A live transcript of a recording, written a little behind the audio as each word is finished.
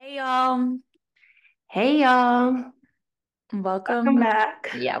y'all. Hey y'all, welcome Welcome. back.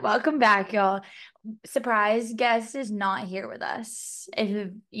 Yeah, welcome back, y'all. Surprise guest is not here with us.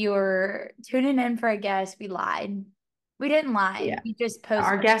 If you're tuning in for a guest, we lied. We didn't lie. Yeah, We just our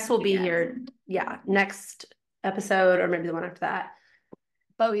postponed guest will the be guest. here. Yeah, next episode or maybe the one after that.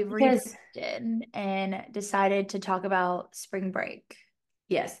 But we've Because reposted and decided to talk about spring break.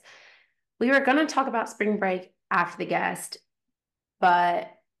 yes, we were gonna talk about spring break after the guest, but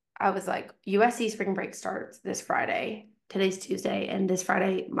I was like, USC spring break starts this Friday. Today's Tuesday, and this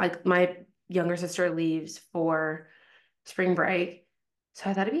Friday, my younger sister leaves for spring break. So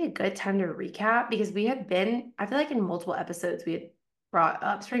I thought it'd be a good time to recap because we had been, I feel like in multiple episodes we had brought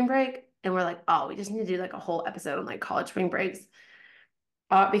up spring break and we're like, oh, we just need to do like a whole episode on like college spring breaks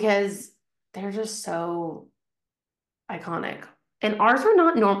because they're just so iconic. And ours were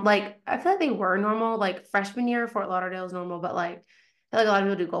not normal. Like I feel like they were normal. Like freshman year, Fort Lauderdale is normal, but like I feel like a lot of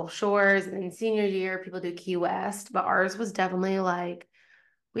people do Gulf Shores, and then senior year people do Key West. But ours was definitely like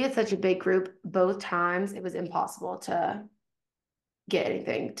we had such a big group both times. It was impossible to get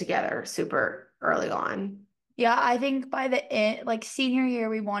anything together super early on. Yeah, I think by the end, like senior year,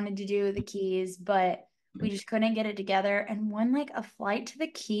 we wanted to do the Keys, but we just couldn't get it together. And when like a flight to the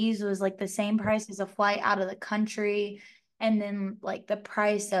Keys was like the same price as a flight out of the country, and then like the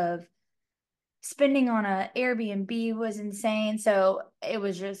price of spending on a Airbnb was insane. So it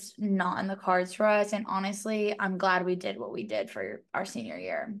was just not in the cards for us. And honestly, I'm glad we did what we did for our senior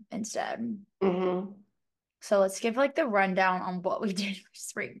year instead. Hmm. So let's give like the rundown on what we did for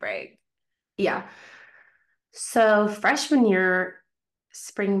spring break. Yeah. So freshman year,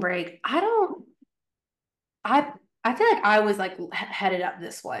 spring break, I I feel like I was like headed up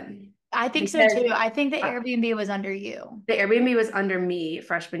this one I think so because too. I think the uh, Airbnb was under you. the Airbnb was under me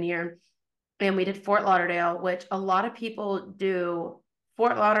freshman year, and we did Fort Lauderdale, which a lot of people do.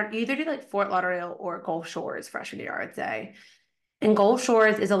 Fort Lauderdale, you either do like Fort Lauderdale or Gulf Shores freshman year, I'd say. And Gulf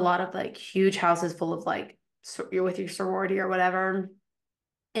Shores is a lot of like huge houses full of like you're with your sorority or whatever.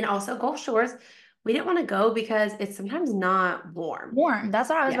 And also Gulf Shores, we didn't want to go because it's sometimes not warm. Warm. That's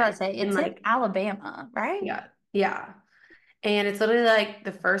what I was about Yeah. to say. And It's in like, Alabama, right? yeah, yeah. And it's literally like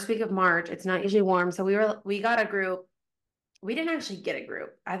the first week of March. It's not usually warm. So we got a group. We didn't actually get a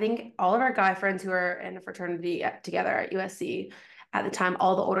group. I think all of our guy friends who are in a fraternity together at USC at the time,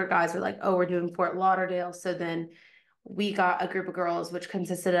 all the older guys were like, oh, we're doing Fort Lauderdale. So then we got a group of girls, which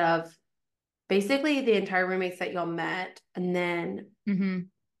consisted of basically the entire roommates that y'all met, and then Mm-hmm.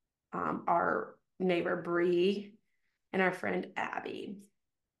 our neighbor Bree and our friend Abby,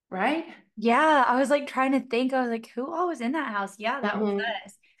 right? Yeah, I was like trying to think. I was like, who all was in that house? Yeah, that was Mhm.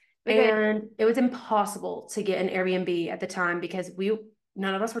 us. Because And it was impossible to get an Airbnb at the time because we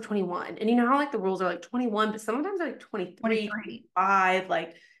none of us were 21. And you know how like the rules are like 21, but sometimes they're like 23, 23. 25.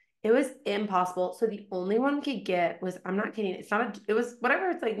 Like it was impossible. So the only one we could get was, I'm not kidding, it's not a, it was whatever,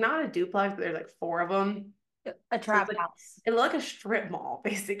 it's like not a duplex, but there's like four of them. A So it's trap like house. it looked like a strip mall,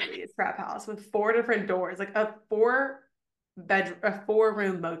 basically, a trap house with four different doors, like a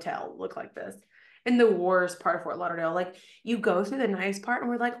four-room motel looked like this. In the worst part of Fort Lauderdale, like you go through the nice part and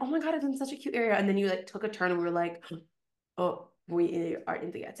we're like, oh my God, it's in such a cute area. And then you like took a turn and we were like, oh, we are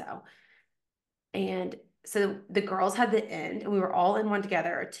in the ghetto. And so the girls had the end and we were all in one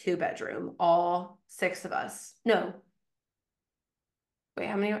together, a two-bedroom, all six of us. No, wait,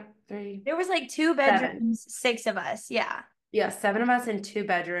 how many? Three, There was like two seven. bedrooms, six of us. Yeah. Yeah, seven of us in two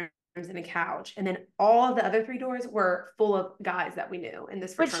bedrooms and a couch. And then all of the other three doors were full of guys that we knew in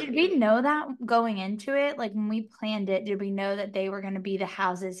this But should we fraternity. know that going into it? Like when we planned it, did we know that they were going to be the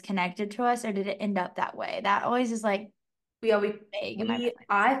houses connected to us, or did it end up that way? That always is like Yeah, we vague in my we mind.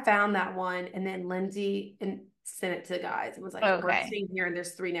 I found that one and then Lindsay and sent it to the guys and was like, we're Okay. staying here and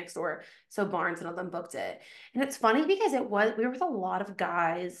there's three next door. So Barnes and all them booked it. And it's funny because we were with a lot of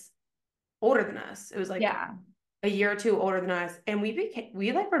guys older than us. It was like Yeah. a year or two older than us. And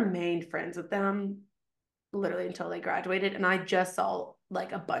we like remained friends with them literally until they graduated. And I just saw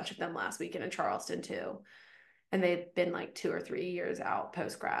like a bunch of them last weekend in Charleston too. And they've been like 2 or 3 years out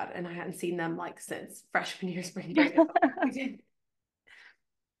post grad, and I hadn't seen them like since freshman year spring break.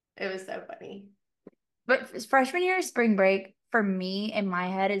 It was so funny. But freshman year spring break for me in my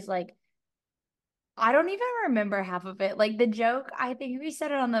head is like I don't even remember half of it. Like the joke, I think we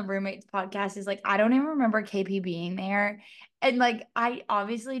said it on the roommates podcast is like I don't even remember KP being there. And like I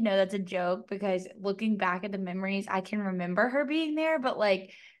obviously know that's a joke because looking back at the memories, I can remember her being there, but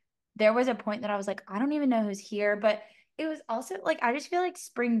like there was a point that I was like I don't even know who's here, but it was also like I just feel like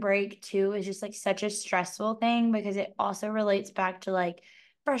spring break too is just like such a stressful thing because it also relates back to like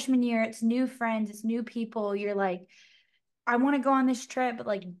freshman year, it's new friends, it's new people. You're like I want to go on this trip, but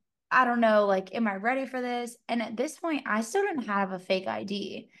like I don't know, like, am I ready for this? And at this point, I still didn't have a fake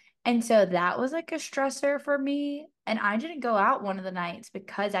ID. And so that was like a stressor for me. And I didn't go out one of the nights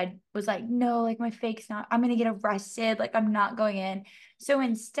because I was like, no, like my fake's not, I'm going to get arrested. Like, I'm not going in. So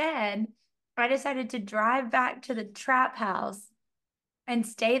instead, I decided to drive back to the trap house and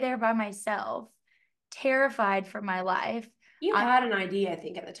stay there by myself, terrified for my life. You had an ID, I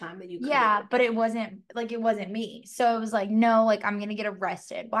think, at the time that you couldn't. Yeah, but it wasn't me. So it was like, no, like I'm gonna get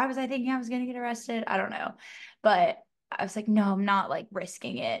arrested. Why was I thinking I was gonna get arrested? I don't know. But I was like, no, I'm not like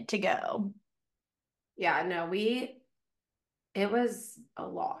risking it to go. Yeah, no, it was a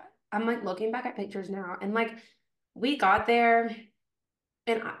lot. I'm like looking back at pictures now and like we got there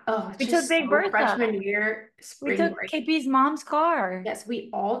and it's We took just Big so Bertha. freshman year, We spring took break. KP's mom's car. Yes, we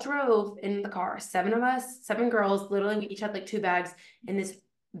all drove in the car, seven of us, seven girls. Literally, we each had like two bags in this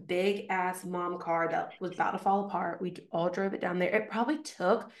big ass mom car that was about to fall apart. We all drove it down there. It probably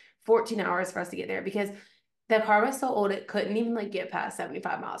took 14 hours for us to get there because the car was so old it couldn't even like get past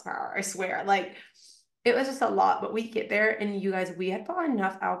 75 miles per hour. I swear. Like it was just a lot, but we get there and you guys, we had bought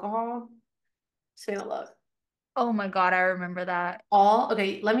enough alcohol. So look. Oh my God, I remember that. All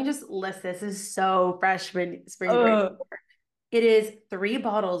okay, let me just list this. This is so freshman spring break. Ugh. It is 3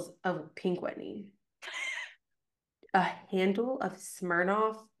 bottles of Pink Whitney, a handle of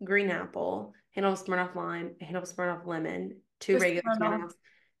Smirnoff green apple, handle of Smirnoff lime, a handle of Smirnoff lemon, two Was regular turned off. Smirnoffs,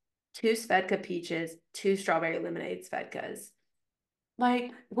 two Svedka peaches, two strawberry lemonade Svedkas.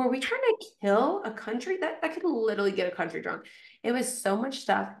 Like, were we trying to kill a country? That could literally get a country drunk. It was so much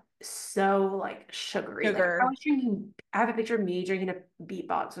stuff, so like sugary. Like I Sugar. was drinking, I have a picture of me drinking a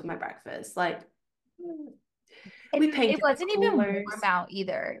beatbox with my breakfast. Like we And it painted the wasn't even warm coolers. out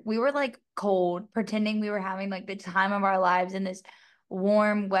either. We were like cold, pretending we were having like the time of our lives in this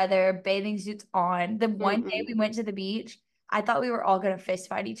warm weather, bathing suits on. The one day we Mm-mm. went to the beach, I thought we were all gonna fist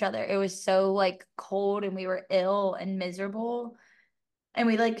fight each other. It was so like cold and we were ill and miserable. And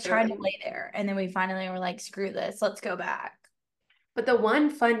we like tried to Literally. lay there. And then we finally were like, screw this, let's go back. But the one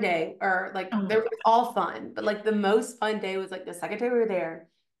fun day, or like Oh my there God. was all fun, but like the most fun day was like the second day we were there.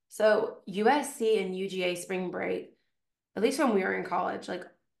 So USC and UGA spring break, at least when we were in college, like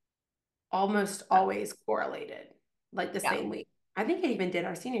almost always correlated, like the Yeah. same week. I think it even did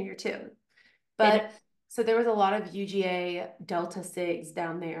our senior year too. It But so there was a lot of UGA Delta SIGs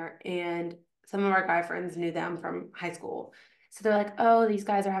down there, and some of our guy friends knew them from high school. So they're like, oh, these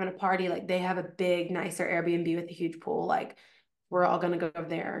guys are having a party. Like they have a big, nicer Airbnb with a huge pool. Like we're all gonna go over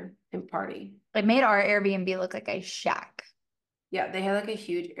there and party. it made our Airbnb look like a shack. Yeah, they had like a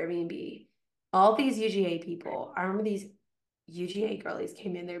huge Airbnb. All these UGA people, I remember these UGA girlies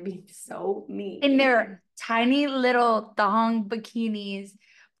came in there being so In mean. their tiny little thong bikinis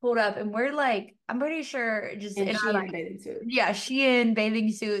pulled up, and we're like, I'm pretty sure just And in our she in like, bathing suits. yeah, Shein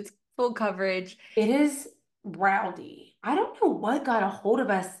bathing suits, full coverage. It is rowdy. I don't know what got a hold of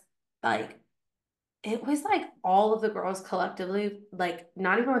us. Like, it was like all of the girls collectively, like,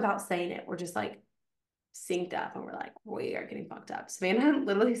 not even without saying it, we're just like synced up and we're like, we are getting fucked up. Savannah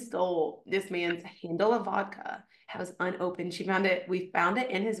literally stole this man's handle of vodka. It was unopened. We found it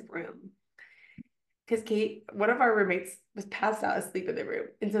in his room. Because Kate, one of our roommates, was passed out asleep in the room.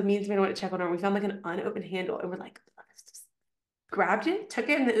 And so me and Savannah went to check on her. And we found like an unopened handle and we're like, grabbed it, took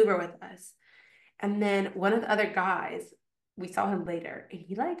it in the Uber with us. And then one of the other guys, we saw him later and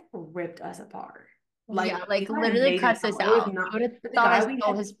he like ripped us apart. Yeah, Like he like had an literally amazing cussed us song. It was out. not, You would have but the thought I guy we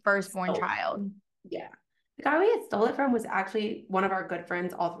stole had his firstborn stole, child. yeah. The guy we had stole it from was actually one of our good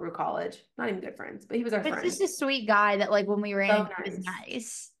friends all through college. Not even good friends, but he was our It's friend. just a sweet guy that like when we ran So into he was nice.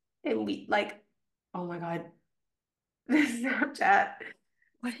 nice. And we like, oh my God, the Snapchat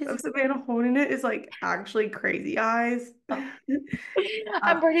What is of Savannah holding it is like actually crazy eyes.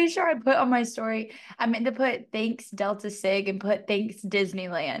 I'm pretty sure I put on my story. I meant to put thanks Delta Sig and put thanks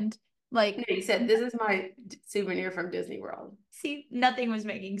Disneyland. No, Like, he said, this is my souvenir from Disney World. see, nothing was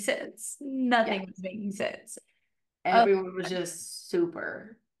making sense. Yeah. Nothing was making sense. Oh, Everyone was just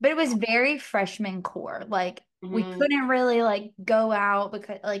super. but it was very freshman core. Like we Mhm. couldn't really like go out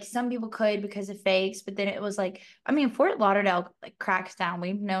because like some people could because of fakes, but then it was like I mean Fort Lauderdale like cracks down.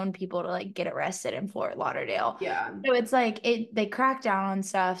 We've known people to like get arrested in Fort Lauderdale. Yeah. So it's like they crack down on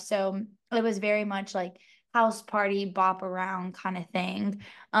stuff. So it was very much like house party, bop around kind of thing.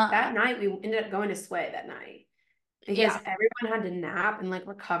 That night we ended up going to Sway that night because Yeah. everyone had to nap and like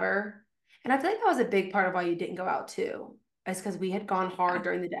recover. And I feel like that was a big part of why you didn't go out too. Is because we had gone hard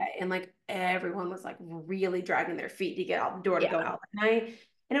during the day and like everyone was like really dragging their feet to get out the door to Yeah. go out that night.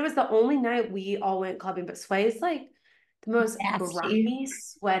 And it was the only night we all went clubbing, but Sway is like the most Nasty. grimy,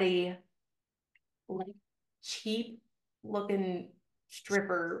 sweaty, like cheap looking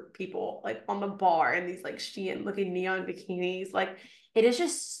stripper people like on the bar in these like Shein looking neon bikinis. Like it is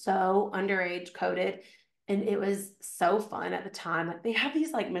just so underage coded. And it was so fun at the time. Like they have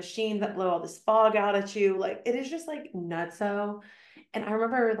these like machines that blow all this fog out at you. Like it is just like nutso. And I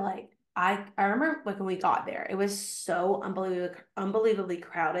remember like I remember like when we got there, it was so unbelievably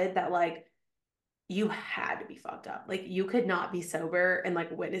crowded that like you had to be fucked up. Like you could not be sober and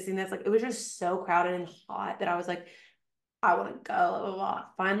like witnessing this. Like it was just so crowded and hot that I was like, I want to go, blah, blah, blah.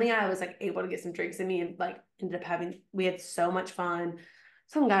 Finally, I was like able to get some drinks in me and like ended up we had so much fun.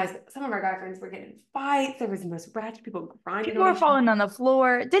 Some of our guy friends were getting in fights. There was the most ratchet people grinding People on were each other. falling on the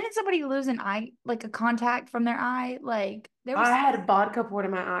floor. Didn't somebody lose an eye, like a contact from their eye? Like there I was, had vodka poured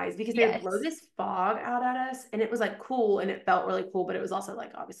in my eyes because they would blow yes. this fog out at us and it was like cool and it felt really cool, but it was also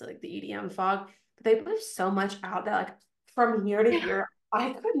like obviously like the EDM fog. But they blew so much out that like from here to here, I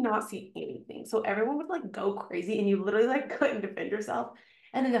could not see anything. So everyone would like go crazy and you literally like couldn't defend yourself.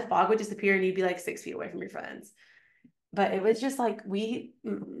 And then the fog would disappear and you'd be like 6 feet away from your friends. But it was just like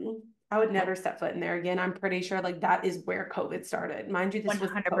I would never step foot in there again. I'm pretty sure like that is where COVID started. Mind you, this was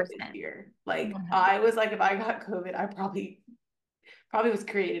COVID 100%. year. Like 100. I was like, if I got COVID, I probably was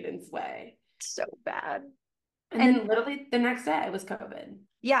created in Sway. So bad. And And then literally the next day it was COVID.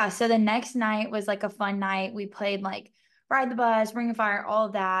 yeah, so the next night was like a fun night. We played like Ride the Bus, Ring of Fire, all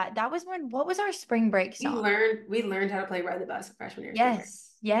of that. That was when, what was our spring break song? We learned how to play Ride the Bus freshman year spring break.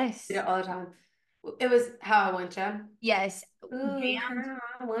 Yes, We did yes, it all the time. It was How I Want Ya. yes. Ooh, Jammed. how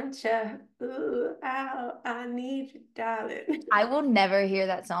I want ya. Ooh, how I need you, darling. I will never hear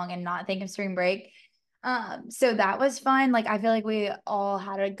that song and not think of spring break. So that was fun. Like I feel like we all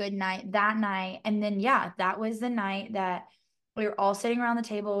had a good night that night. And then yeah, that was the night that we were all sitting around the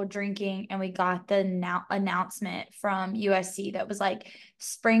table drinking and we got the announcement from USC that was like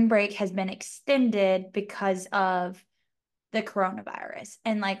spring break has been extended because of the coronavirus.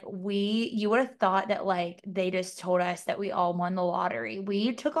 And like you would have thought that like they just told us that we all won the lottery.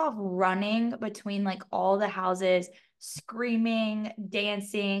 We took off running between like all the houses, screaming,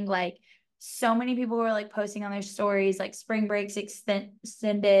 dancing. Like so many people were like posting on their stories, like spring breaks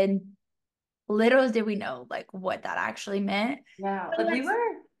extended. Little did we know like what that actually meant. Yeah, But like we that's,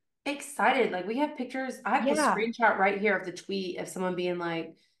 were excited. Like we have pictures. I have the yeah. screenshot right here of the tweet of someone being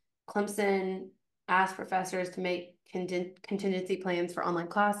like, Clemson asked professors to make contingency plans for online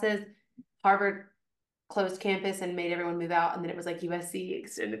classes. Harvard closed campus and made everyone move out. And then it was like USC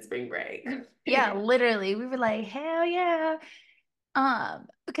extended spring break. Yeah, literally. We were like, hell yeah.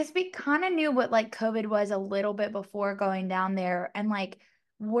 Because we kind of knew what like COVID was a little bit before going down there, and like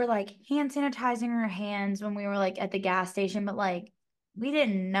we're like hand sanitizing our hands when we were like at the gas station, but like we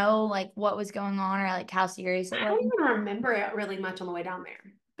didn't know like what was going on or like how serious it I was. don't even remember it really much on the way down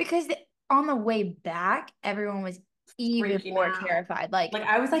there. Because on the way back, everyone was even Freaking more out. terrified, like Like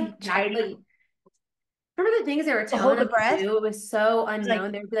I was like like anxiety. remember the things they were To telling hold the us to breath, do? It was so it's like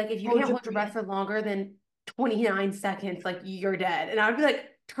unknown. They would be like, if you hold can't your hold your breath breath. for longer than 29 seconds, like you're dead. And I would be like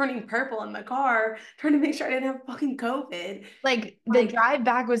turning purple in the car, trying to make sure I didn't have fucking COVID. Like the Like, drive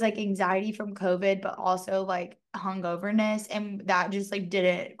back was like anxiety from COVID, but also like hungoverness. And that just like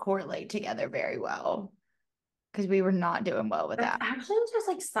didn't correlate together very well because we were not doing well with that's that. actually just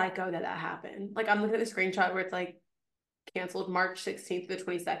like psycho that happened. Like, I'm looking at the screenshot where it's like canceled March 16th to the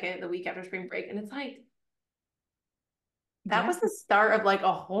 22nd, the week after spring break. And it's like, that Yeah. was the start of like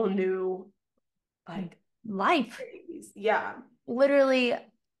a whole new, like, Life. phase. Yeah. Literally,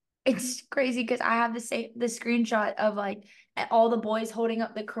 it's crazy because I have the screenshot of like all the boys holding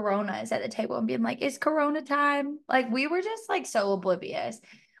up the coronas at the table and being like, it's corona time. Like we were just like so oblivious,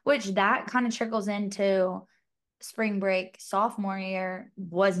 which that kind of trickles into spring break sophomore year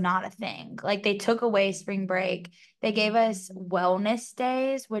was not a thing. Like they took away spring break. They gave us wellness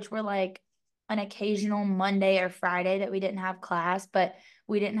days, which were like an occasional Monday or Friday that we didn't have class, but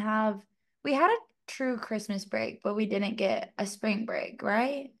we had a true Christmas break, but we didn't get a spring break,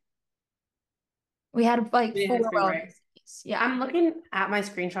 right? We had like We didn't have four spring break. wellness days. Yeah. I'm looking at my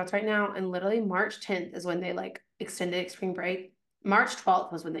screenshots right now, and literally March 10th is when they like extended spring break. March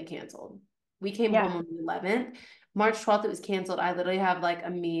 12th was when they canceled. We came home Yeah. on the 11th. March 12th, it was canceled. I literally have like a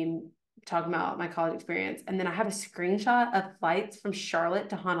meme talking about my college experience. And then I have a screenshot of flights from Charlotte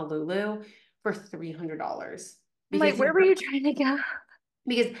to Honolulu for $300 I'm like, because where were you trying to go?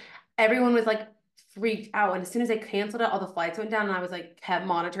 because everyone was like freaked out. And as soon as they canceled it, all the flights went down, and I was like kept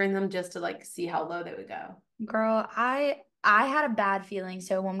monitoring them just to like see how low they would go. Girl, I had a bad feeling.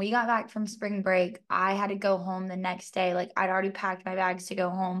 So when we got back from spring break, I had to go home the next day. Like I'd already packed my bags to go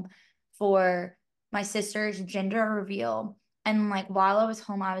home for my sister's gender reveal. And like while I was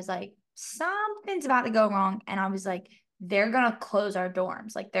home, I was like, something's about to go wrong. And I was like, they're going to close our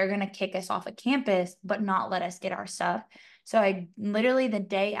dorms. Like they're going to kick us off of campus, but not let us get our stuff. So I literally the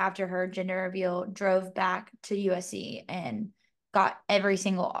day after her gender reveal drove back to USC and got every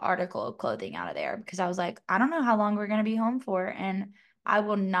single article of clothing out of there because I was like, I don't know how long we're going to be home for. And I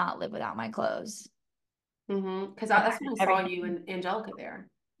will not live without my clothes. Because I that's packed when I saw you everything. and Angelica there.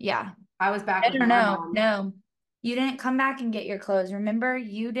 Yeah. I was back No, with no, my no, mom. no. You didn't come back and get your clothes. Remember,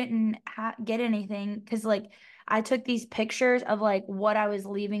 you didn't get anything because, like, I took these pictures of like what I was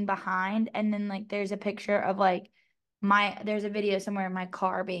leaving behind, and then like there's a picture of like there's a video somewhere in my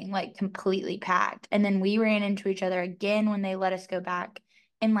car being like completely packed, and then we ran into each other again when they let us go back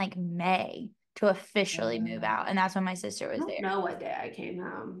in like May to officially move out, and that's when my sister I was don't there. know what day I came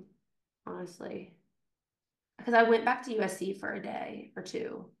home, honestly. Because I went back to USC for a day or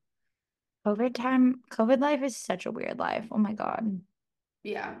two. COVID time, COVID life is such a weird life. Oh my God.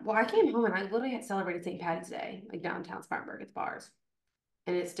 Yeah. Well, I came home and I literally had celebrated St. Patty's Day, like downtown Spartanburg at the bars.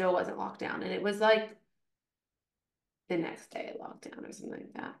 And it still wasn't locked down. And it was like the next day it locked down or something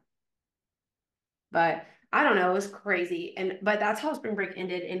like that. But I don't know, it was crazy. But that's how spring break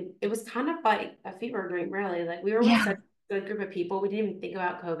ended. And it was kind of like a fever dream, really. Like we were with Yeah. such a good group of people. We didn't even think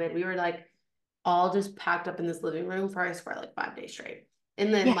about COVID. We were like all just packed up in this living room for I swear like 5 days straight.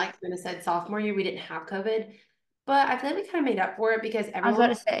 And then, Yeah. like Glenna said, sophomore year we didn't have COVID. But I feel like we kind of made up for it because I was everyone about to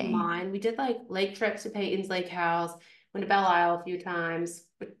was say. mine. We did like lake trips to Peyton's Lake House, went to Belle Isle a few times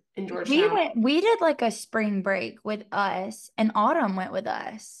in Georgetown. We did like a spring break with us, and Autumn went with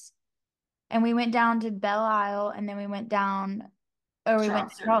us. And we went down to Belle Isle and then we went down, or we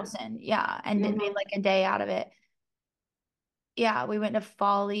went to Charleston. Charleston. Yeah. And did made Hmm. like a day out of it. Yeah. We went to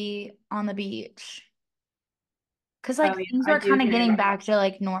Folly on the beach. Cause Oh like yeah, things I were do kind of getting remember. back to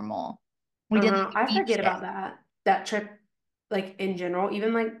like normal. We did like Uh-huh. a I beach forget day. about that trip, like in general.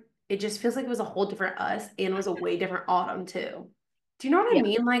 Even like it just feels like it was a whole different us and it was a way different autumn too. Do you know what I Yeah.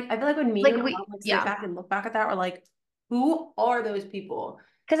 mean? Like I feel like when me Like and autumn like sit yeah. back and look back at that, we're like, who are those people?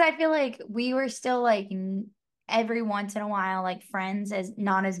 Because I feel like we were still like every once in a while, like friends, as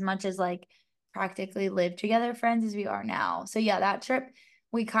not as much as like practically live together friends as we are now. So yeah, that trip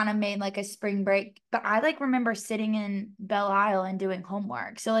we kind of made like a spring break. But I like remember sitting in Belle Isle and doing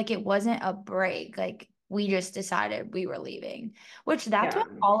homework. So like it wasn't a break. Like we just decided we were leaving, which that's Yeah.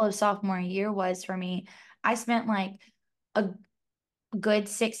 what all of sophomore year was for me. I spent like a good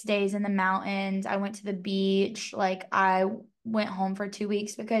 6 days in the mountains. I went to the beach. Like I went home for 2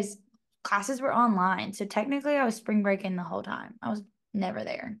 weeks because classes were online. So technically I was spring breaking the whole time. I was never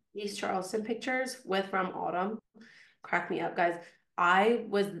there. These Charleston pictures with from autumn crack me up, guys. I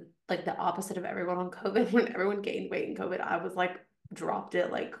was like the opposite of everyone on COVID. When everyone gained weight in COVID, I was like dropped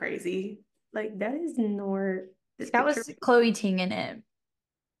it like crazy. Like that is not this That picture. was Chloe Ting in it.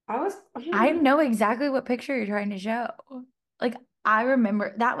 I was I know exactly what picture you're trying to show. Like I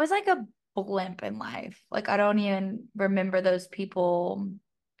remember that was like a blimp in life. Like I don't even remember those people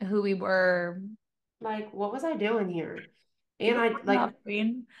who we were. like, what was I doing here? You And were I like,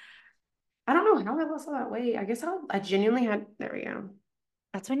 Queen. I don't know how I lost all that weight. I guess I genuinely had, there we go.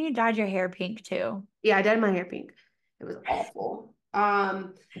 That's when you dyed your hair pink too. Yeah, I dyed my hair pink. It was awful.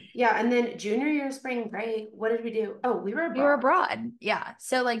 Yeah, and then junior year spring break, what did we do? Oh, we were We were abroad. abroad. Yeah.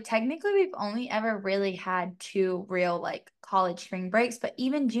 So like technically we've only ever really had two real like college spring breaks, but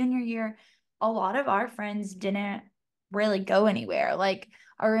even junior year, a lot of our friends didn't really go anywhere. Like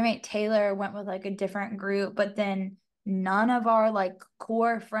our roommate Taylor went with like a different group, but then none of our like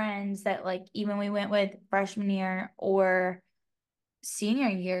core friends that like even we went with freshman year or senior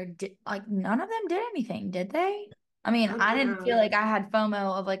year did like none of them did anything, did they? I mean, I I don't didn't feel know. like I had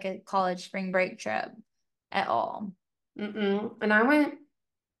FOMO of like a college spring break trip at all. Mm-mm. And I went,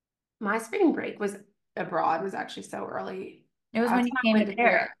 my spring break was abroad, was actually so early. It was when That's you when I came to went to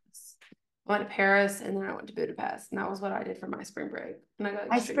Paris. Paris. I went to Paris and then I went to Budapest. And that was what I did for my spring break. And I got like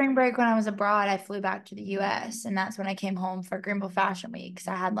My straight. spring break when I was abroad, I flew back to the US and that's when I came home for Greenville Fashion Week because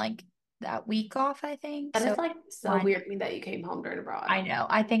I had like that week off, I think. That So is like so fine. weird to me that you came home during I abroad. know.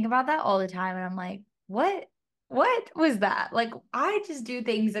 I think about that all the time and I'm like, what was that? Like I just do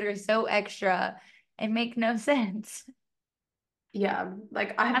things that are so extra and make no sense. Yeah,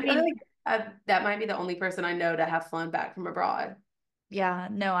 like I I feel mean, like that might be the only person I know to have flown back from abroad. yeah,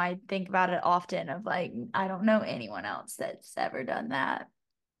 no, I think about it often of like I don't know anyone else that's ever done that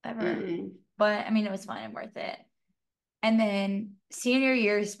ever. Mm-mm. But I mean, it was fun and worth it. And then senior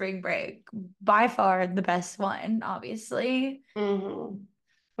year spring break, by far the best one, obviously. Hmm.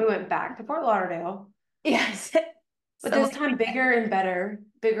 We went back to Fort Lauderdale, Yes. but So this like time bigger and better,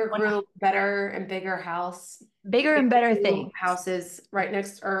 bigger one group, better and bigger house. bigger We and have better two things. houses right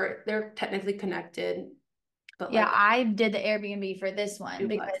next, or they're technically connected. but Yeah, like I did the Airbnb for this one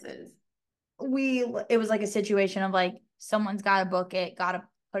because duplexes. it was like a situation of like someone's got to book it, got to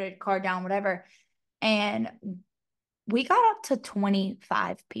put a card down, whatever. And we got up to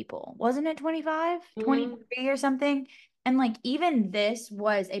 25 people. Wasn't it 25, Hmm. 23 or something? And like even this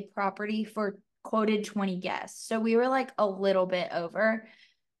was a property for quoted 20 guests. So we were like a little bit over.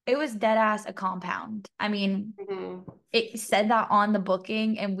 It was dead ass a compound. I mean, Hmm. it said that on the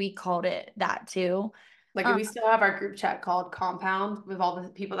booking and we called it that too. Like Um, we still have our group chat called Compound with all the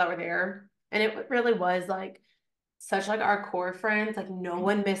people that were there. And it really was like such like our core friends. Like no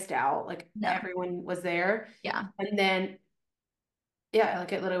one missed out. Like no. everyone was there. Yeah. And then yeah,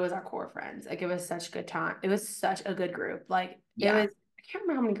 like it literally was our core friends. Like it was such a good time. It was such a good group. Like it Yeah. was, I can't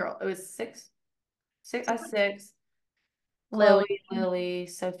remember how many girls. It was six. Lily. Chloe, Lily,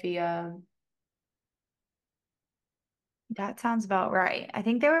 Sophia. That sounds about right. I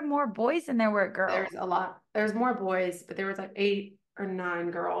think there were more boys than there were girls. There's a lot. There's more boys, but there was like 8 or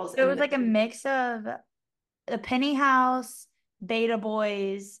 9 girls. It And was like a mix of the Penny House, Beta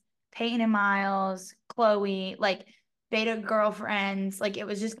Boys, Peyton and Miles, Chloe, like Beta girlfriends. Like it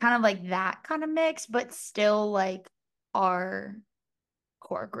was just kind of like that kind of mix, but still like our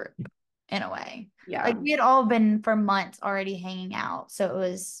core group in a way. Like yeah. we had all been for months already hanging out. So it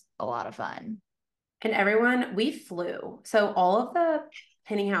was a lot of fun. And everyone, we flew. So all of the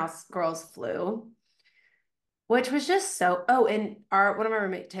Penny House girls flew, which was just so. Oh, and our one of my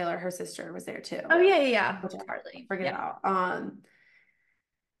roommate Taylor, her sister was there too, Oh yeah, yeah, yeah. which I Carly. forget Yeah. about.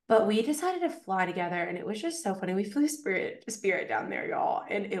 But we decided to fly together, and it was just so funny. We flew Spirit down there, y'all,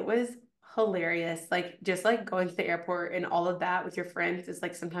 and it was hilarious. Like just like going to the airport and all of that with your friends is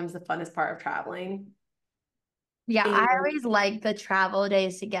like sometimes the funnest part of traveling. Yeah, I And always like the travel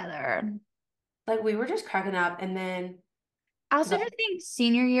days together. like we were just cracking up, and then I also the just think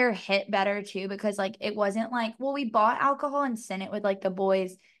senior year hit better too because like it wasn't like, well, we bought alcohol and sent it with like the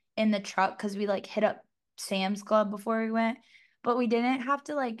boys in the truck because we like hit up Sam's Club before we went, but we didn't have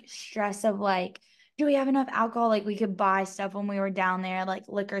to like stress of like, do we have enough alcohol? Like we could buy stuff when we were down there, like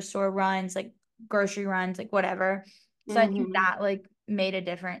liquor store runs, like grocery runs, like whatever. So I think hmm that like made a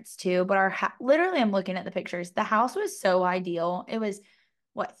difference too. But literally, I'm looking at the pictures. The house was so ideal. It was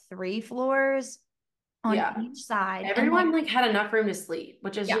what, 3 floors on yeah. each side, and like Everyone like had enough room to sleep,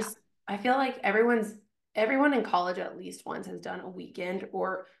 which is yeah. just I feel like everyone in college at least once has done a weekend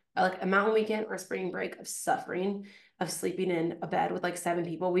or like a mountain weekend or a spring break of suffering of sleeping in a bed with like 7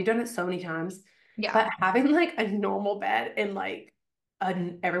 people. We've done it so many times, but Yeah. having like a normal bed and like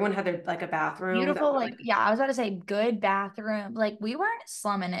everyone had their like a bathroom that Beautiful, was like like yeah, I was about to say good bathroom. Like we weren't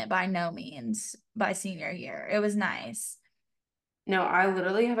slumming it by no means by senior year. It was nice. no, I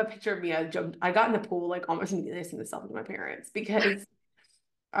literally have a picture of me. I got in the pool like almost immediately. I sent this selfie to my parents because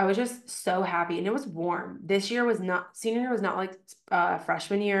I was just so happy and it was warm. This year was not, senior year was not like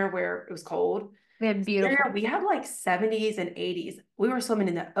freshman year where it was cold. We had Senior beautiful. year, we had like 70s and 80s. We were swimming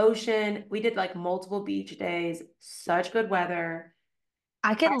in the ocean. We did like multiple beach days, such good weather.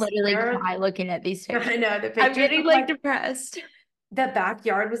 I could I literally swear, cry looking at these pictures. I know the I'm pictures getting of like like depressed. the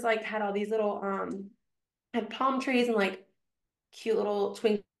backyard was like had all these little had palm trees and like cute little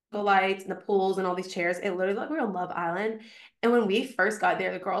twinkle lights and the pools and all these chairs. It literally looked like we were on Love Island. And when we first got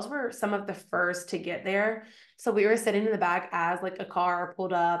there, the girls were some of the first to get there. So we were sitting in the back as like a car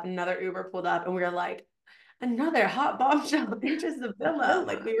pulled up, another Uber pulled up, and we were like, another hot bombshell enters the villa.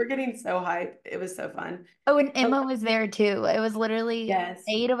 Like we were getting so hyped. It was so fun. Oh, and Oh, Emma was there too. It was literally yes.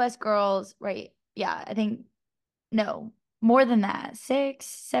 8 of us girls, right? Yeah, I think no, more than that. 6,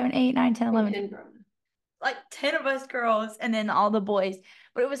 7, 8, 9, 10, 11, like 10 of us girls and then all the boys.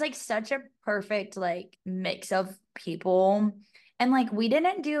 But it was like such a perfect like mix of people. And like we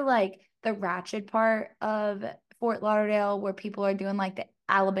didn't do like the ratchet part of Fort Lauderdale where people are doing like the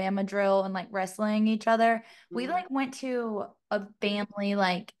Alabama drill and like wrestling each other. We Mhm. like went to a family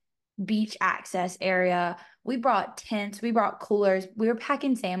like beach access area. We brought tents, we brought coolers, we were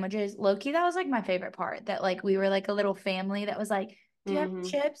packing sandwiches. Low-key, that was like my favorite part that like we were like a little family that was like, do you have Mhm.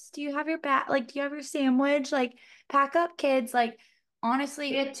 chips? Do you have your bat? Like, do you have your sandwich? Like, pack up, kids. Like, We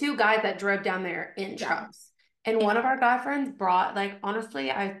honestly, had 2 guys that drove down there in yeah. trucks. And And one of our guy friends brought, like,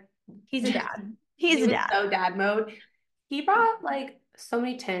 honestly, he's a dad. He's he a was dad. so dad mode. He brought like so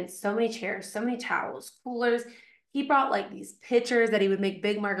many tents, so many chairs, so many towels, coolers. He brought like these pitchers that he would make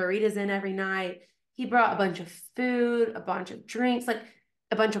big margaritas in every night. He brought a bunch of food, a bunch of drinks, like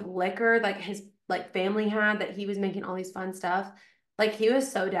a bunch of liquor, like his like family had that he was making all these fun stuff. Like he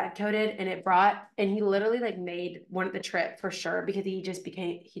was so dad coded and and he literally like made one of the trip for sure because he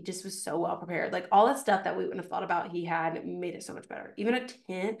just was so well prepared. Like all the stuff that we wouldn't have thought about he had made it so much better. Even a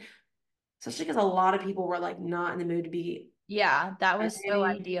tent especially because a lot of people were like not in the mood to be Yeah, that was so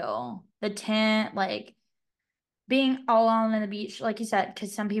Friday. ideal. The tent, like being all alone on the beach, like you said,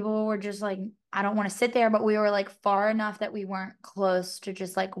 because some people were just like, I don't want to sit there, but we were like far enough that we weren't close to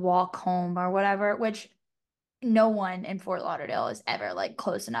just like walk home or whatever, which no one in Fort Lauderdale is ever like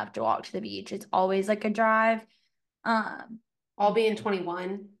close enough to walk to the beach. It's always like a drive. Um, All being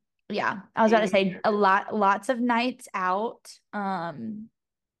 21. yeah, I was about to say lots of nights out.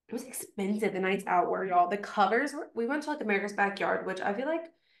 It was expensive the nights out were, y'all. The covers were, we went to like America's Backyard, which I feel like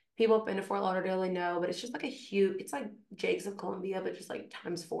people have been to Fort Lauderdale, they know, but it's just like a huge, it's like Jake's of Columbia, but just like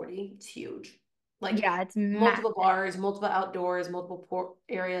times 40. It's huge. Like Yeah, it's multiple massive. bars, multiple outdoors, multiple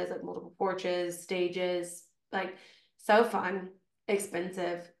areas, like multiple porches, stages, like so fun,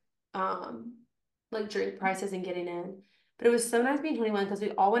 expensive, um, like drink prices and getting in. But it was so nice being 21 because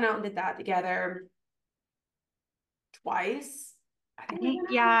we all went out and did that together twice. I think we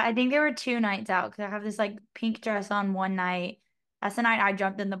went out. I think there were 2 nights out because I have this like pink dress on one night. That's the night I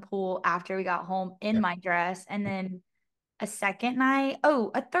jumped in the pool after we got home in my dress. And then a second night, oh,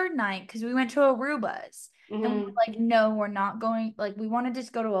 a third night because we went to Aruba's. And we were Mhm. like, no, we're not going. Like, we want to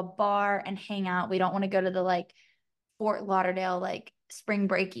just go to a bar and hang out. We don't want to go to the like Fort Lauderdale, like spring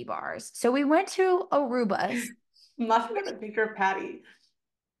breaky bars. So we went to Aruba's. Laughing at the picture of Patty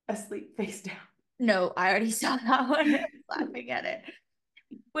asleep face down. No, I already saw that one. I was laughing at it.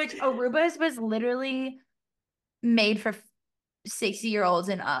 Which Aruba's was literally made for 60-year-olds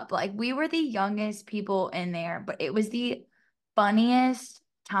and up. Like we were the youngest people in there, but it was the funniest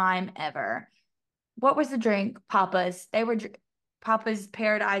time ever. What was the drink? Papa's. They were Papa's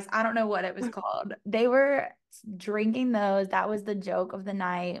Paradise. I don't know what it was called. They were drinking those. That was the joke of the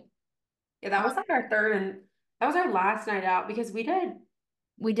night. Yeah, that was like our third and that was our last night out because we did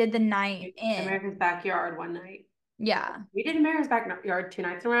We did the night in. America's Backyard one night. Yeah. We did America's Backyard 2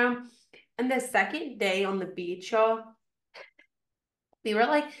 nights in a row. And the second day on the beach, y'all, we were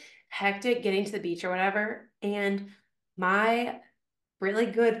like hectic getting to the beach or whatever. And my really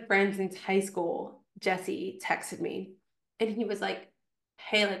good friend since high school, Jesse, texted me and he was like,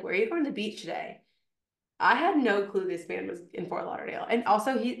 hey, like, where are you going to the beach today? I had no clue this man was in Fort Lauderdale. And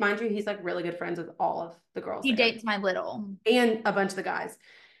also, he, mind you, he's like really good friends with all of the girls He there dates my little. and a bunch of the guys.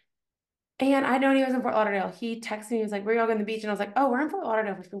 And I known he was in Fort Lauderdale. He texted me, he was like, where y'all going to the beach? And I was like, oh, we're in Fort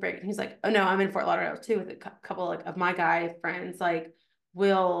Lauderdale for spring break. And he's like, oh, no, I'm in Fort Lauderdale too with a couple like of my guy friends. Like,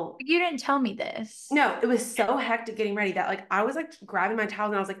 will You didn't tell me this. no, it was so hectic getting ready that like I was like grabbing my towels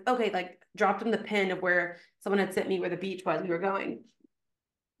and I was like, okay, like dropped him the pin of where someone had sent me where the beach was. We were going.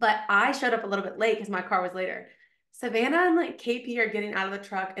 But I showed up a little bit late because my car was later. Savannah and like KP are getting out of the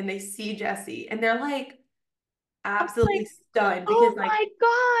truck and they see Jesse and they're like I'm like, absolutely stunned because oh like my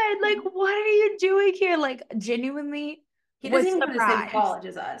God, like what are you doing here? Like genuinely he doesn't was even go to the same surprised. college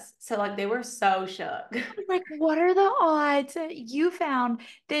as us. So like they were so shook. I was like, what are the odds that you found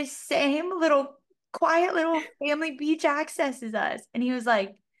this same little quiet little family beach access as us? And he was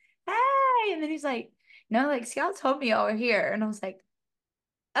like, hey. And then he's like, no, like Scout told me y'all were here. And I was like,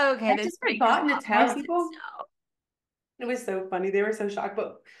 okay, I this just makes a forgotten to lot more tell sense people. now. It was so funny. They were so shocked.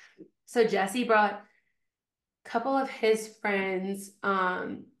 But so Jesse brought a couple of his friends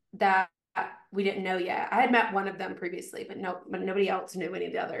that we didn't know yet. I had met one of them previously, but nobody else knew any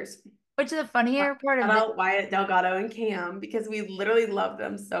of the others. Which the funnier part Shout of this out Wyatt Delgado and Cam because we literally love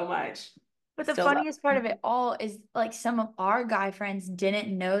them so much. But the Still love funniest part them. of it all is like some of our guy friends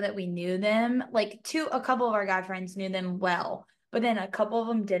didn't know that we knew them. Like a couple of our guy friends knew them well, but then a couple of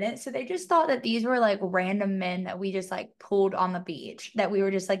them didn't. So they just thought that these were like random men that we just like pulled on the beach, that we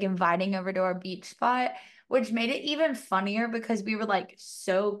were just like inviting over to our beach spot, which made it even funnier because we were like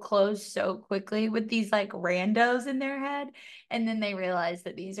so close so quickly with these like randos in their head. And then they realized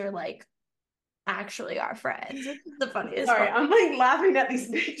that these are like actually our friends, which is the funniest Sorry, part. I'm like laughing at these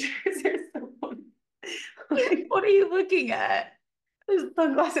pictures. They're so funny. Like, What are you looking at? the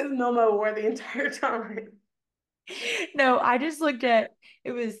sunglasses Momo wore the entire time. No, I just looked at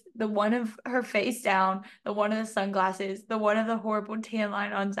it was the one of her face down, the one of the sunglasses, the one of the horrible tan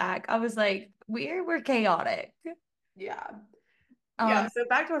line on Zach. I was like, we're chaotic. Yeah. Yeah. Um, So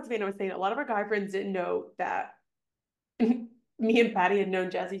back to what Savannah was saying, a lot of our guy friends didn't know that me and Patty had known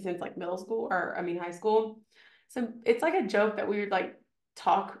Jesse since like middle school or I mean high school. So it's like a joke that we would like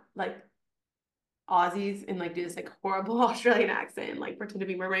talk like Aussies and like do this like horrible Australian accent and like pretend to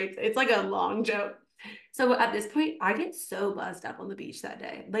be mermaids. It's like a long joke. So at this point, I get so buzzed up on the beach that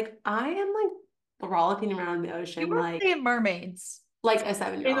day. Like I am like rollicking around the you ocean were playing mermaids like a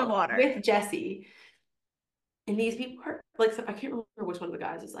 7 year in the old water. with Jesse. And these people are like, so I can't remember which one of the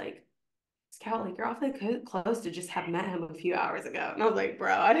guys is like, Scout, like, you're awfully close to just have met him a few hours ago. And I was like,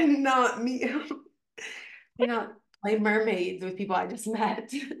 bro, I did not meet him. I did not play mermaids with people I just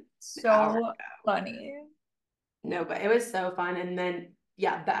met an hour So ago. funny. No, but it was so fun. And then,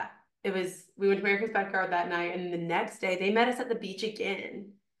 yeah, we went to America's Backyard that night. And the next day, they met us at the beach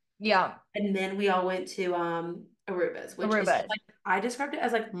again. Yeah. And then we all went to Aruba's, which is Aruba. like, I described it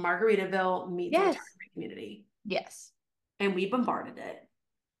as like Margaritaville meets a Yes. retirement community. Yes. And we bombarded it.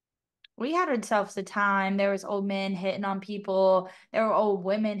 We had ourselves a time. There was old men hitting on people. There were old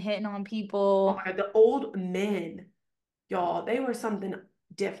women hitting on Oh people. my God, the old men, y'all, they were something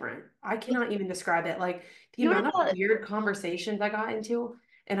different. I cannot even describe it. Like the You were amount of the weird conversations I got into,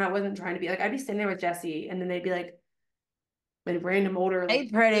 and I wasn't trying to be like, I'd be sitting there with Jesse, and then they'd be like random older, hey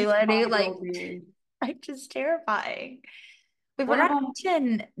like pretty lady, 85-year-old like man. like just terrifying. We One of forgot to them,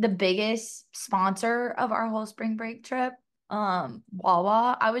 mention the biggest sponsor of our whole spring break trip,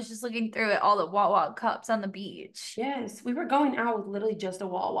 Wawa. I was just looking through it, all the Wawa cups on the beach. yes, we were going out with literally just a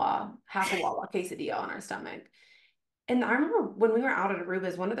Wawa, half a Wawa quesadilla on our stomach. And I remember when we were out at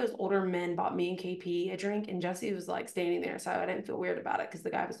Aruba's, one of those older men bought me and KP a drink, and Jesse was like standing there, so I didn't feel weird about it because the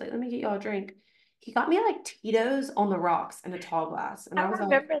guy was like, "Let me get y'all a drink." He got me like Tito's on the rocks in a tall glass, and I I was like,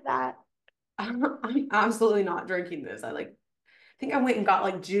 remember that. I'm absolutely not drinking this. I think I went and got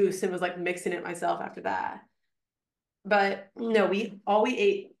like juice and was like mixing it myself after that. But no, we all we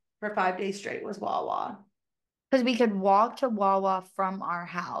ate for 5 days straight was Wawa. Because we could walk to Wawa from our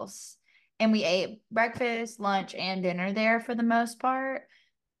house and we ate breakfast, lunch, and dinner there for the most part.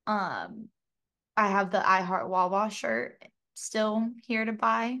 Um, I have the I Heart Wawa shirt still here to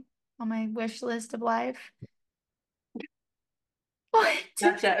buy on my wish list of life. What?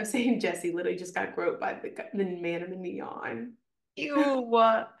 That's that. I was saying Jesse literally just got groped by the man in the neon. Ew.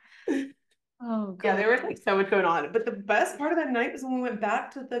 Oh Yeah, God. there was like so much going on. But the best part of that night was when we went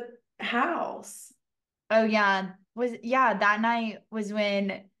back to the house. Oh yeah. That night was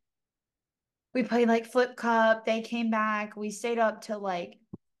when we played like Flip Cup. They came back. We stayed up till like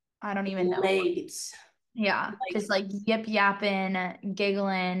I don't even know. Late. Yeah, just Like like yip yapping,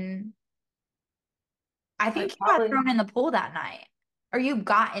 giggling. I think like you got probably thrown in the pool that night, or you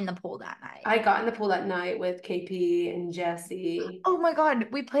got in the pool that night. I got in the pool that night with KP and Jesse. Oh my God,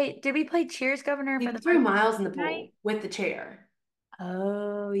 we played. Did we play Cheers Governor for We the threw first Miles in the night? pool with the chair.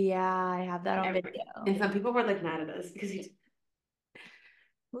 Oh yeah, I have that And on everybody. video. And some people were like mad at us because we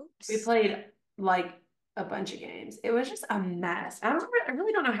Oops. played like a bunch of games. It was just a mess. I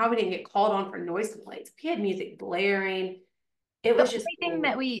really don't know how we didn't get called on for noise complaints. We had music blaring. It The was just only thing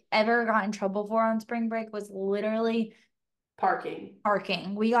that we ever got in trouble for on spring break was literally parking.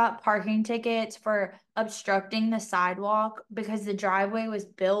 parking. We got parking tickets for obstructing the sidewalk because the driveway was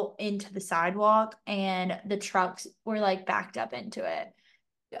built into the sidewalk and the trucks were like backed up into it.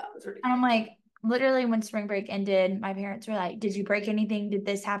 Yeah, it was And I'm ridiculous. like, literally, when spring break ended, my parents were like, "Did you break anything? Did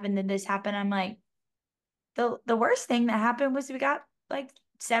this happen? Did this happen?" I'm like, the worst thing that happened was we got like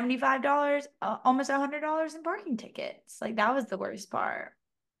 $75, almost $100 in parking tickets. Like that was the worst part.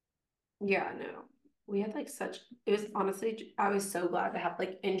 Yeah, no. We had like it was honestly, I was so glad to have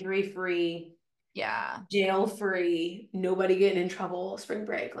like injury free, Yeah, jail free, nobody getting in trouble spring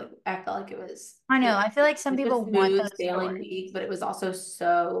break. Like I felt like I know. I feel like some like a people want smooth those sailing stories. week, but it was also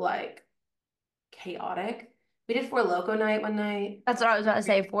so like chaotic. We did Four Loco night one night. That's what I was about to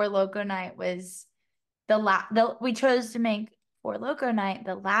say. Four Loco night was the we chose to make Four Loco night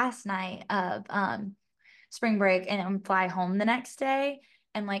the last night of spring break and fly home the next day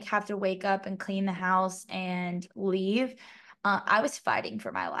and like have to wake up and clean the house and leave. I was fighting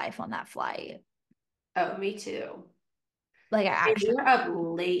for my life on that flight. Oh, me too. Like I And we actually, were up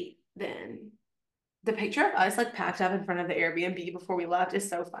late then. The picture of us like packed up in front of the Airbnb before we left is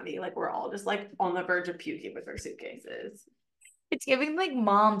so funny. Like we're all just like on the verge of puking with our suitcases. it's giving like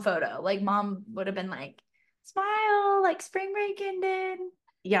mom photo. Like mom would have been like, smile, like spring break ended.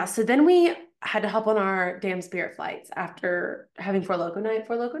 Yeah, so then we had to hop on our damn Spirit flights after having Four Loco night.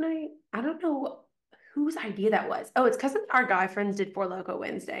 Four Loco night, I don't know whose idea that was. Oh, it's because our guy friends did Four Loco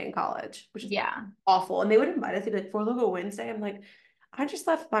Wednesday in college, which is Yeah. awful. And they would invite us to be like Four Loco Wednesday. I'm like, I just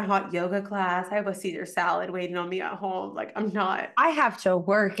left my hot yoga class. I have a Caesar salad waiting on me at home. Like, I'm not. I have to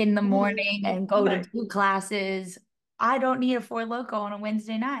work in the morning and go to Like, do classes. I don't need a Four Loco on a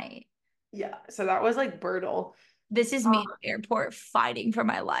Wednesday night. yeah, so that was like brutal. This is me at the airport fighting for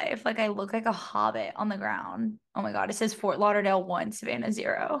my life. Like I look like a hobbit on the ground. Oh my God. It says Fort Lauderdale 1, Savannah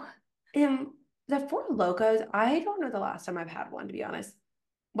 0. And the Four Locos, I don't know the last time I've had one, to be honest.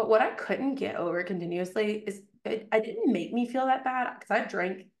 But what I couldn't get over continuously is it didn't make me feel that bad because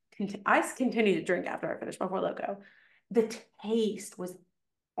I continued to drink after I finished my Four Loco. The taste was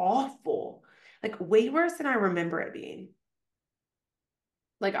awful. Like way worse than I remember it being.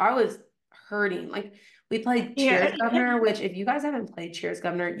 Like I was hurting. Like we played Yeah. Cheers Governor, which if you guys haven't played Cheers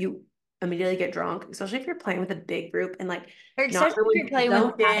Governor, you immediately get drunk, especially if you're playing with a big group and like Or not especially if really you're playing with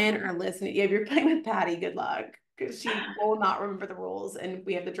zoned in Patty. or listening. Yeah, if you're playing with Patty, good luck. Because she will not remember the rules and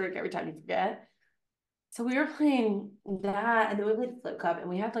we have to drink every time you forget. So we were playing that and then we played Flip Cup and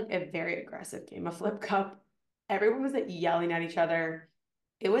we had like a very aggressive game of Flip Cup. Everyone was like yelling at each other.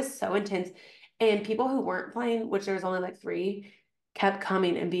 It was so intense. And people who weren't playing, which there was only like three, kept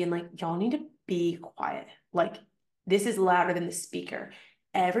coming and being like, y'all need to be quiet. Like, this is louder than the speaker.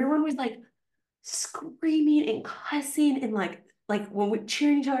 Everyone was like screaming and cussing and like when we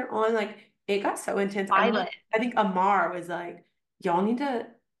cheering each other on, like it got so intense. Violent. I think Amar was like, y'all need to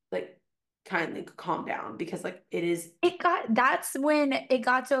like kindly calm down because like it is. That's when it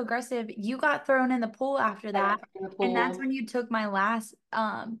got so aggressive. You got thrown in the pool after I that. got in the And that's pool when you took my last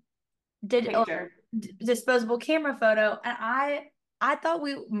did picture. disposable camera photo. And I thought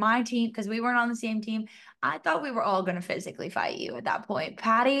my team, because we weren't on the same team, I thought we were all gonna physically fight you at that point.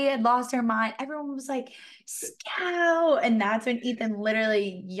 Patty had lost her mind. Everyone was like, Scout. And that's when Ethan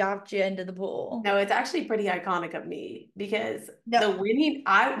literally yapped you into the pool. No, it's actually pretty iconic of me because No, the winning,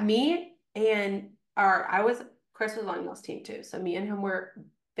 me and I was, Chris was on y'all's team too. So me and him were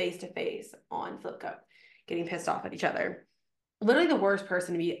face to face on Flip Cup, getting pissed off at each other. Literally the worst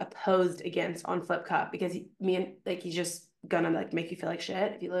person to be opposed against on Flip Cup because me and like, he's just gonna like make you feel like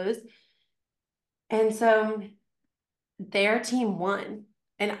shit if you lose. And so their team won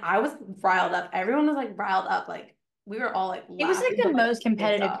and I was riled up. Everyone was like riled up. Like we were all like it was like laughing, the but like most pissed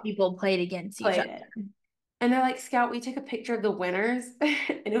competitive off. people played against each Played other. it. And they're like, Scout, we took a picture of the winners.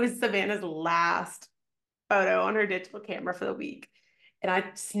 And it was Savannah's last photo on her digital camera for the week. And I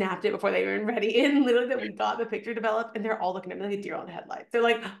snapped it before they were even ready. And literally that we got the picture developed and they're all looking at me like a deer on the headlights. They're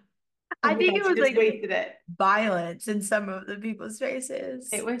like, oh I my think God, it she was just like wasted it. violence in some of the people's faces.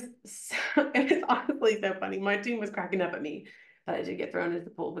 It was so, it was honestly so funny. My team was cracking up at me, but I did get thrown into the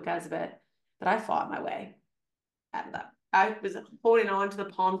pool because of it. But I fought my way out of that. I was holding on to the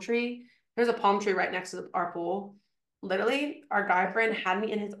palm tree. There's a palm tree right next to our pool. Literally, our guy friend had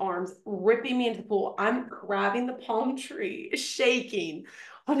me in his arms, ripping me into the pool. I'm grabbing the palm tree, shaking,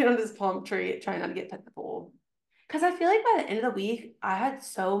 holding on to this palm tree, trying not to get put in the pool. Because I feel like by the end of the week, I had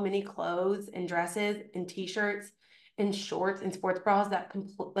so many clothes and dresses and t-shirts and shorts and sports bras that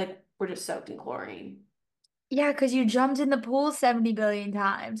like were just soaked in chlorine. Yeah, because you jumped in the pool 70 billion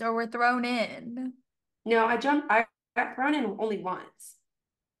times or were thrown in. No, I got thrown in only once.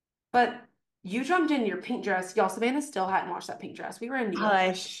 But you jumped in your pink dress. Y'all, Savannah still hadn't washed that pink dress. We were in New York.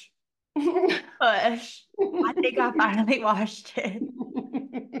 Hush, hush. I think I finally washed it.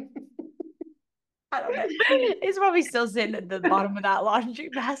 I don't know. It's probably still sitting at the bottom of that laundry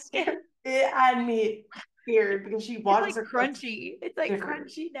basket. It had me scared because she It's washes like her clothes crunchy. It's like different.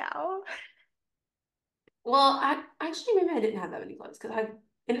 crunchy now. Well, I actually maybe I didn't have that many clothes because I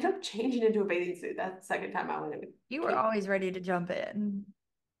ended up changing into a bathing suit that second time I went in. You were Came. always ready to jump in.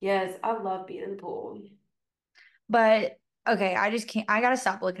 Yes, I love being in the pool. But okay, I just can't. I gotta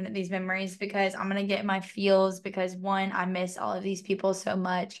stop looking at these memories because I'm gonna get in my feels because one, I miss all of these people so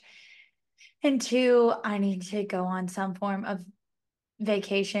much. And two, I need to go on some form of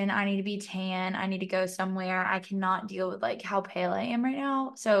vacation. I need to be tan. I need to go somewhere. I cannot deal with like how pale I am right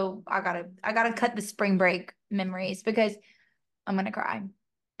now. So I gotta cut the spring break memories because I'm gonna cry.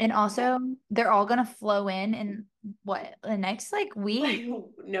 And also, they're all gonna flow in what the next like week.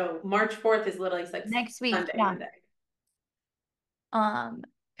 No, March 4th is literally like Next week, Sunday, yeah. Monday. Um,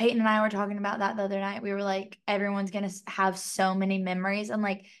 Peyton and I were talking about that the other night. We were like, everyone's gonna have so many memories and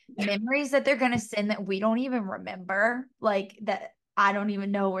like memories that they're gonna send that we don't even remember, like that I don't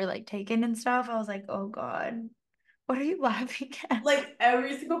even know we're like taken and stuff. I was like, oh God, what are you laughing at? Like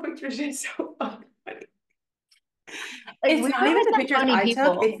every single picture is just so funny. Like It's we not were even with the some pictures funny I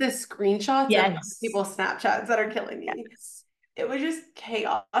took, people. it's the screenshots of Yes. people's Snapchats that are killing me. Yes. It was just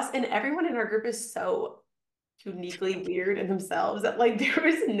chaos. And everyone in our group is so uniquely weird in themselves that like there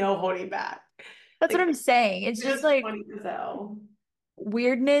was no holding back. That's what Like I'm saying. it It's was just just like funny as hell.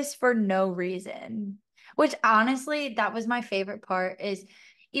 weirdness for no reason. Which honestly, that was my favorite part is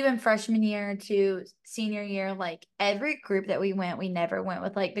even freshman year to senior year, like every group that we went, we never went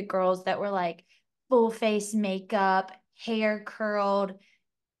with like the girls that were like full face makeup, hair curled,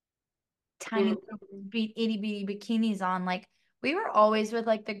 tiny Mm. little itty bitty bikinis on. Like we were always with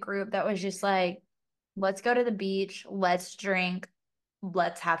like the group that was just like, let's go to the beach, let's drink,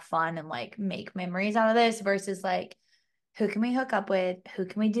 let's have fun and like make memories out of this versus like who can we hook up with? Who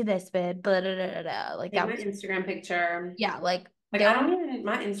can we do this with? Blah, blah, blah, blah, blah. Like Take that my was, Instagram picture. yeah, like Like I don't even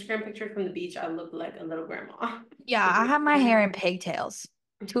my Instagram picture from the beach, I look like a little grandma. Yeah, I have my hair in pigtails,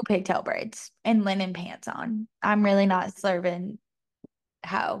 two pigtail braids, and linen pants on. I'm really not serving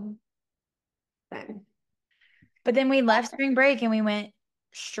hoe. Same. But then we left spring break and we went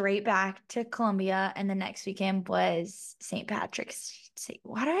straight back to Columbia. And the next weekend was St. Patrick's Day.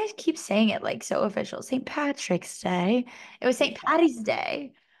 Why do I keep saying it like so official? St. Patrick's Day. It was St. Patty's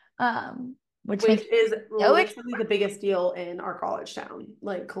Day, which Which makes me is so literally the biggest deal in our college town.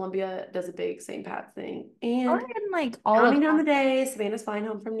 Like Columbia does a big St. Pat's thing. And excited. Like all of counting down the days, Savannah's flying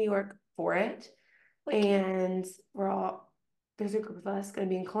home from New York for it. like And there's a group of us going to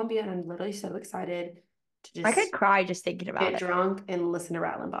be in Columbia, and I'm literally so excited to I could just cry just thinking about get it. drunk and listen to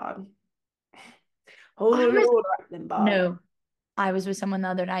Rattling Bob. I was Oh, Rattling Bob. no. I was with someone the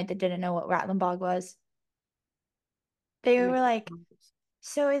other night that didn't know what Rattling Bog was. They were like,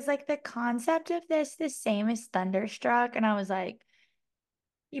 so is like the concept of this the same as Thunderstruck? And I was like,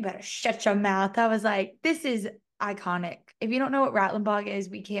 you better shut your mouth. I was like, this is iconic. If you don't know what Rattling Bog is,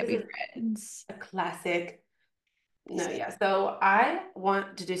 we can't This be is friends. a classic. No, yeah. So I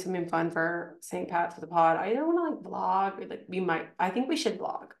want to do something fun for St. Pat's with the pod. I either want to like vlog or like we might. I think we should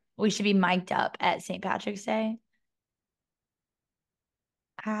vlog. We should be mic'd up at St. Patrick's Day.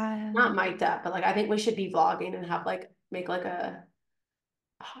 Not mic'd up, but like I think we should be vlogging and have like make like a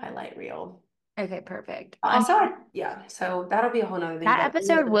highlight reel. Okay, perfect. I Also, mean, yeah. So that'll be a whole nother thing. that But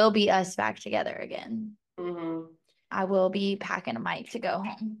episode will be us back together again. mhm. I will be packing a mic to go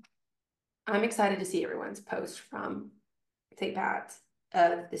home. I'm excited to see everyone's post from St. Pat's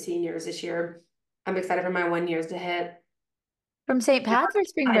of the seniors this year. I'm excited for my 1 years to hit. From St. Pat's or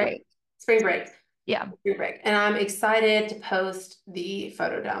spring break? Spring break. Yeah. Spring break. And I'm excited to post the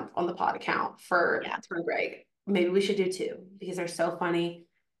photo dump on the pod account for Yeah. spring break. Maybe we should do two because they're so funny.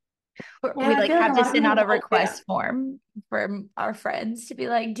 And We I like feel like have a to lot of send people out a won't, yeah. request form for our friends to be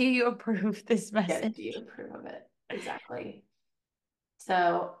like, do you approve this Yeah, message? do you approve of it? Exactly.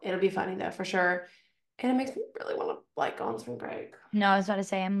 So it'll be funny though, for sure. And it makes me really want to like go on spring break. No, I was about to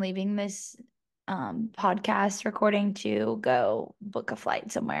say I'm leaving this podcast recording to go book a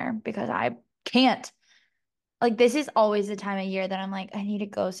flight somewhere because I can't. Like this is always the time of year that I'm like, I need to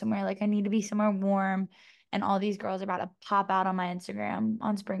go somewhere. Like I need to be somewhere warm. And all these girls are about to pop out on my Instagram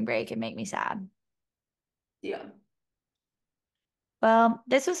on spring break and make me sad. Yeah. Well,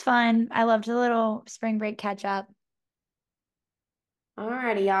 this was fun. I loved the little spring break catch up.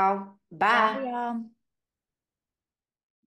 Alrighty, y'all. Bye, Bye. y'all.